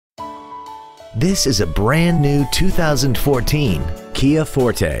This is a brand new 2014 Kia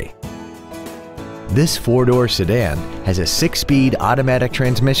Forte. This four-door sedan has a 6-speed automatic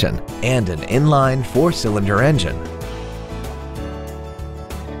transmission and an inline 4-cylinder engine.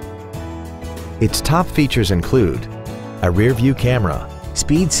 Its top features include a rear-view camera,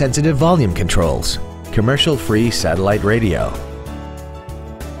 speed-sensitive volume controls, commercial-free satellite radio,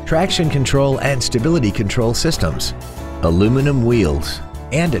 traction control and stability control systems, aluminum wheels,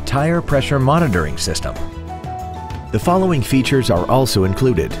 and a tire pressure monitoring system. The following features are also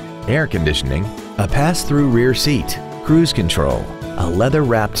included: air conditioning, a pass-through rear seat, cruise control, a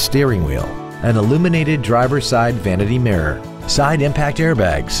leather-wrapped steering wheel, an illuminated driver's side vanity mirror, side impact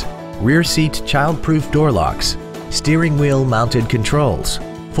airbags, rear seat child-proof door locks, steering wheel mounted controls,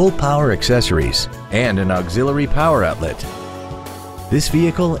 full power accessories, and an auxiliary power outlet. This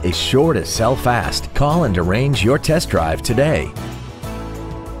vehicle is sure to sell fast. Call and arrange your test drive today.